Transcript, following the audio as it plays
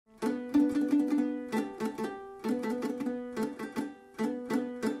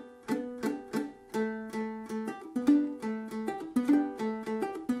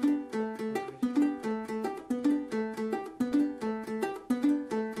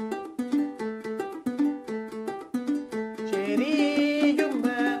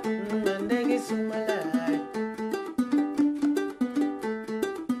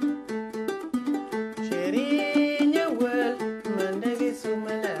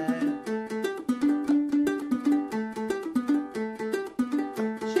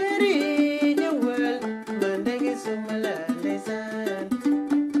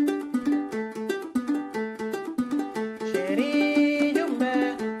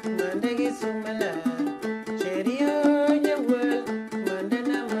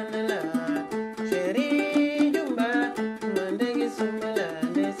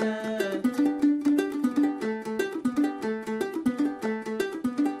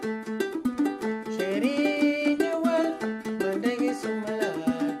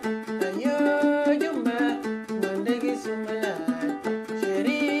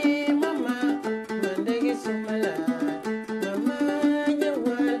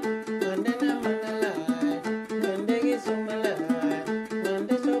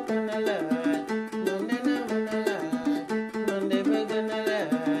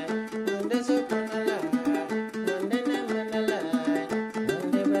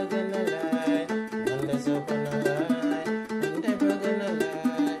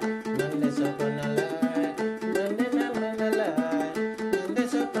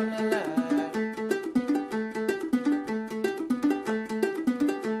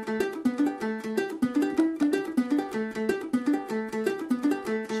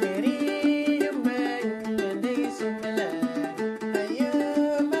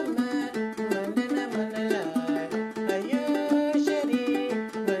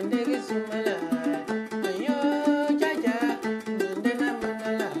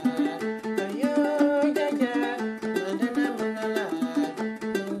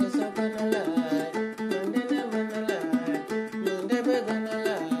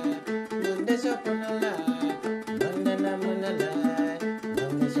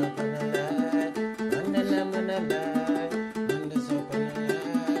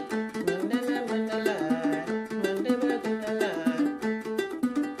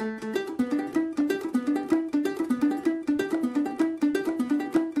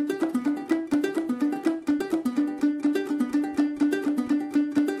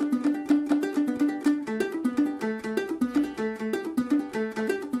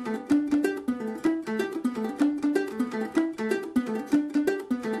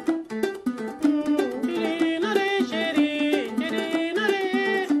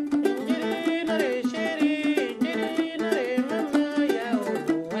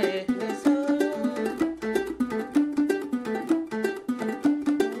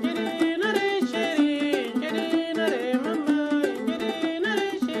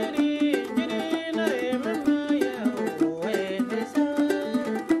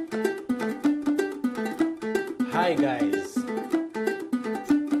Hi guys.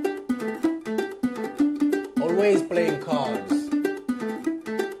 Always playing cards.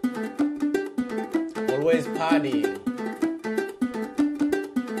 Always partying.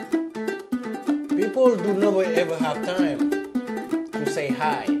 People do never ever have time to say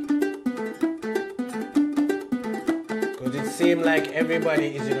hi. Because it seems like everybody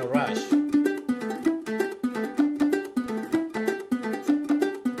is in a rush.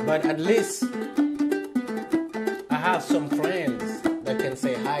 But at least I have some friends that can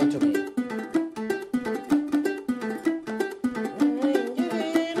say hi to me.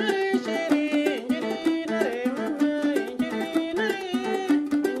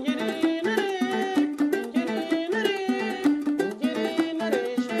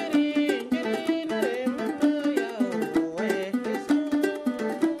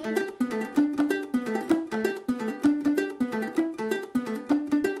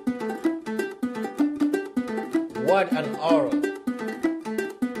 What an aura.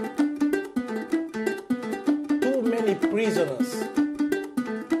 Too many prisoners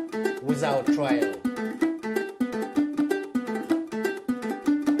without trial.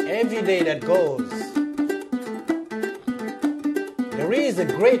 Every day that goes, there is a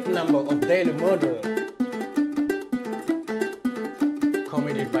great number of daily murder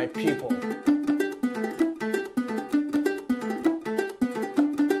committed by people.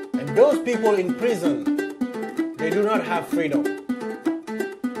 And those people in prison, they do not have freedom.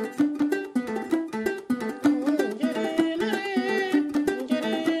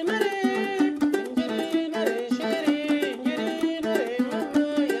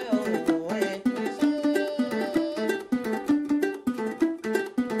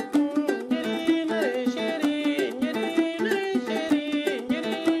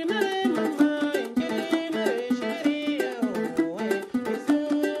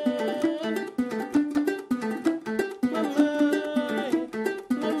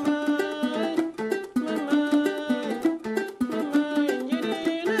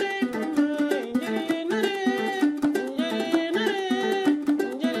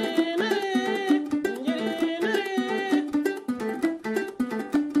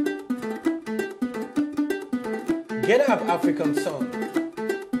 Get up, African son.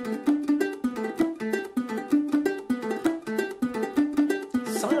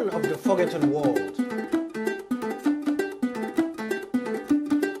 Son of the forgotten world.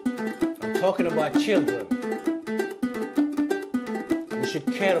 I'm talking about children. We should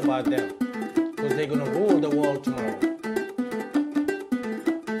care about them because they're going to rule the world tomorrow.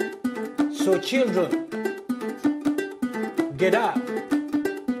 So children, get up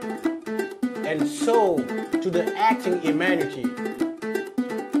and sow to the acting humanity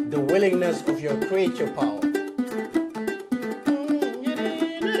the willingness of your creature power.